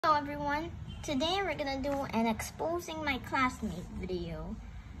Hello everyone, today we're gonna do an exposing my classmate video.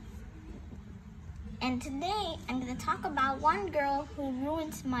 And today I'm gonna talk about one girl who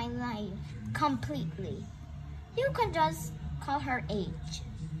ruins my life completely. You could just call her H.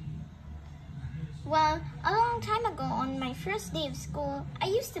 Well, a long time ago on my first day of school, I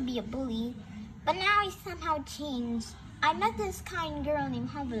used to be a bully, but now I somehow changed. I met this kind girl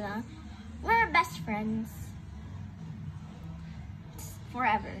named Havla. We're best friends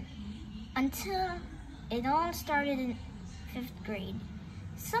forever. Until it all started in 5th grade.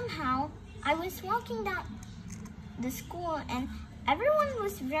 Somehow, I was walking down the school and everyone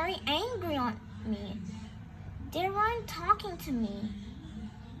was very angry on me. They weren't talking to me.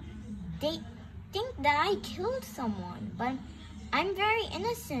 They think that I killed someone, but I'm very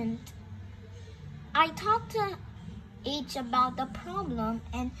innocent. I talked to H about the problem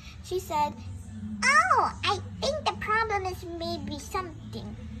and she said, "Oh, I think the problem is maybe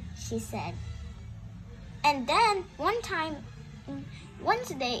something," she said. And then one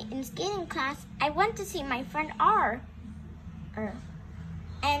day in skating class, I went to see my friend R.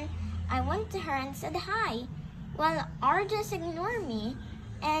 And I went to her and said hi. Well, R just ignored me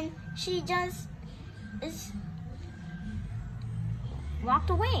and she just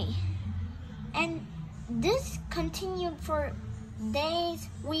walked away. And this continued for days,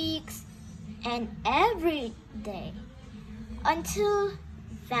 weeks, and every day until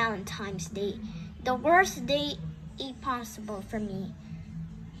Valentine's Day, the worst day possible for me.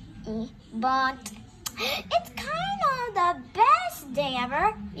 But it's kind of the best day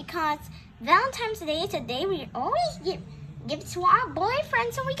ever because Valentine's Day is a day we always give to our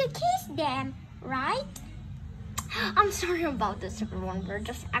boyfriends so we could kiss them, right? I'm sorry about this, everyone. We're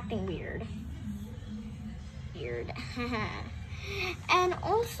just acting weird. And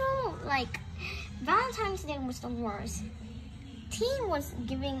also, like, Valentine's Day was the worst. Team was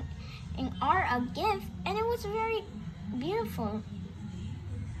giving R a gift and it was very beautiful.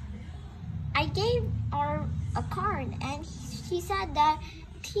 I gave R a card and she said that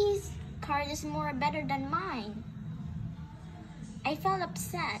T's card is better than mine. I felt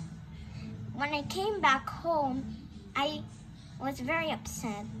upset. When I came back home, I was very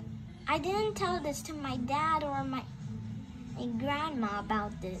upset. I didn't tell this to my dad or my grandma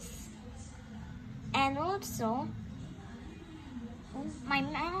about this. And also, my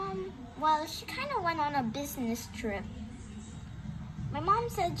mom, well, she kind of went on a business trip. My mom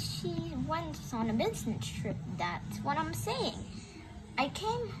said she went on a business trip. That's what I'm saying. I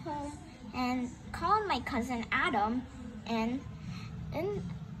came home and called my cousin Adam, and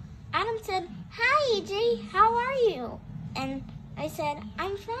Adam said, "Hi, AJ, how are you?" And I said,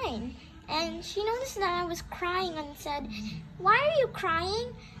 "I'm fine." And she noticed that I was crying and said, "Why are you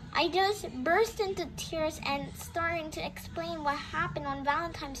crying?" I just burst into tears and started to explain what happened on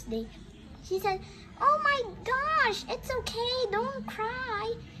Valentine's Day. She said, "Oh my gosh, it's okay, don't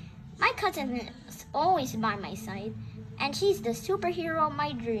cry." My cousin is always by my side, and she's the superhero of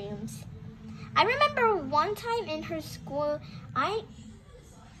my dreams. I remember one time in her school, I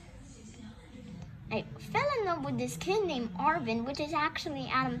fell in love with this kid named Arvin, which is actually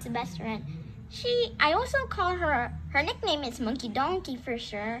Adam's best friend. I also call her nickname is Monkey Donkey for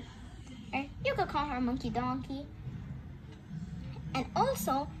sure. You could call her Monkey Donkey. And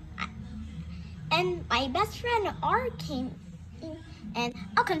also, and my best friend R came in, and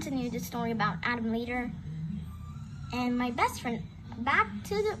I'll continue the story about Adam later. And my best friend, back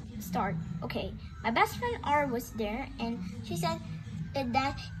to the start. Okay, my best friend R was there, and she said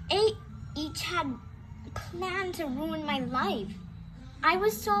that each had planned to ruin my life. I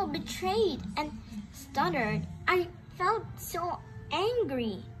was so betrayed and stuttered. I felt so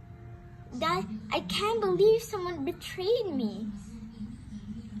angry that I can't believe someone betrayed me.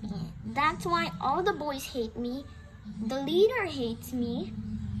 That's why all the boys hate me. The leader hates me.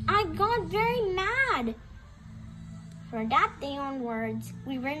 I got very mad. From that day onwards,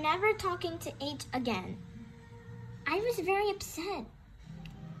 we were never talking to H again. I was very upset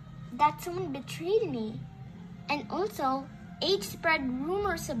that someone betrayed me. And also, H spread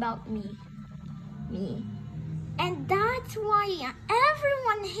rumors about me. And that's why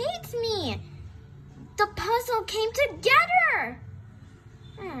everyone hates me. The puzzle came together.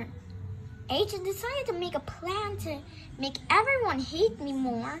 H decided to make a plan to make everyone hate me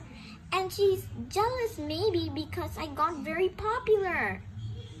more. And she's jealous maybe because I got very popular.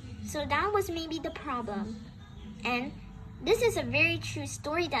 So that was maybe the problem. And this is a very true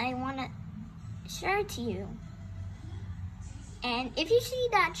story that I want to share to you. And if you see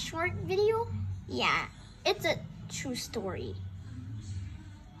that short video, yeah, it's a true story.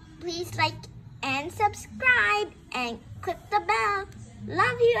 Please like and subscribe and click the bell.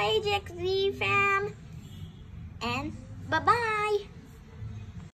 Love you, AJXZ fam. And bye-bye.